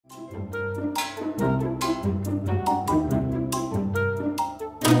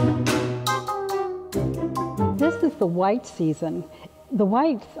the white season. The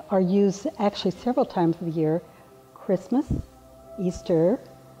whites are used actually several times of the year: Christmas, Easter,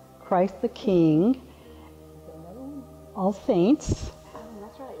 Christ the King, All Saints,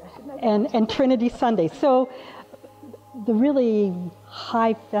 and Trinity Sunday. So the really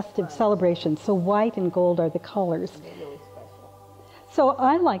high festive celebrations. So white and gold are the colors. So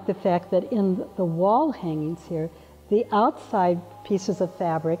I like the fact that in the wall hangings here, the outside pieces of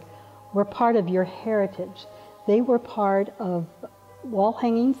fabric were part of your heritage. They were part of wall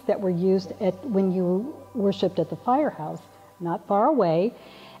hangings that were used when you worshipped at the firehouse, not far away.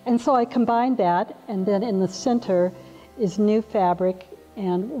 And so I combined that, and then in the center is new fabric,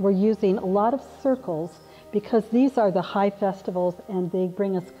 and we're using a lot of circles because these are the high festivals and they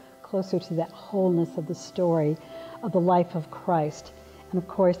bring us closer to that wholeness of the story of the life of Christ. And of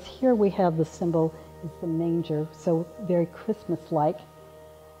course, here we have the symbol is the manger, so very Christmas-like.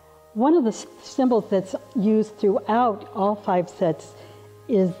 One of the symbols that's used throughout all 5 sets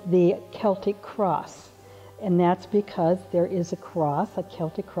is the Celtic cross. And that's because there is a cross, a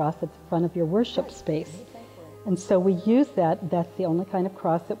Celtic cross, at the front of your worship space. And so we use that. That's the only kind of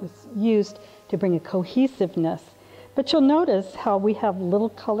cross that was used to bring a cohesiveness. But you'll notice how we have little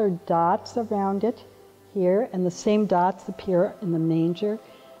colored dots around it here, and the same dots appear in the manger.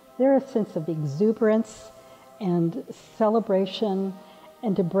 They're a sense of exuberance and celebration,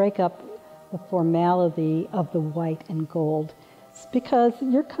 and to break up the formality of the white and gold. It's because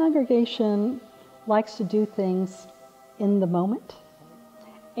your congregation likes to do things in the moment,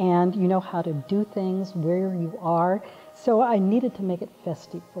 and you know how to do things where you are. So I needed to make it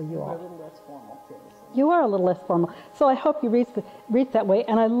festive for you all. A little less formal, too. You are a little less formal. So I hope you read that way.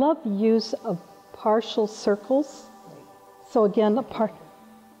 And I love the use of partial circles. So again,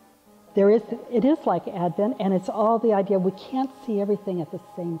 it is like Advent, and it's all the idea we can't see everything at the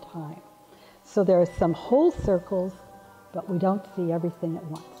same time. So there are some whole circles, but we don't see everything at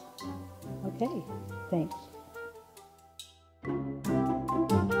once. Okay, thanks.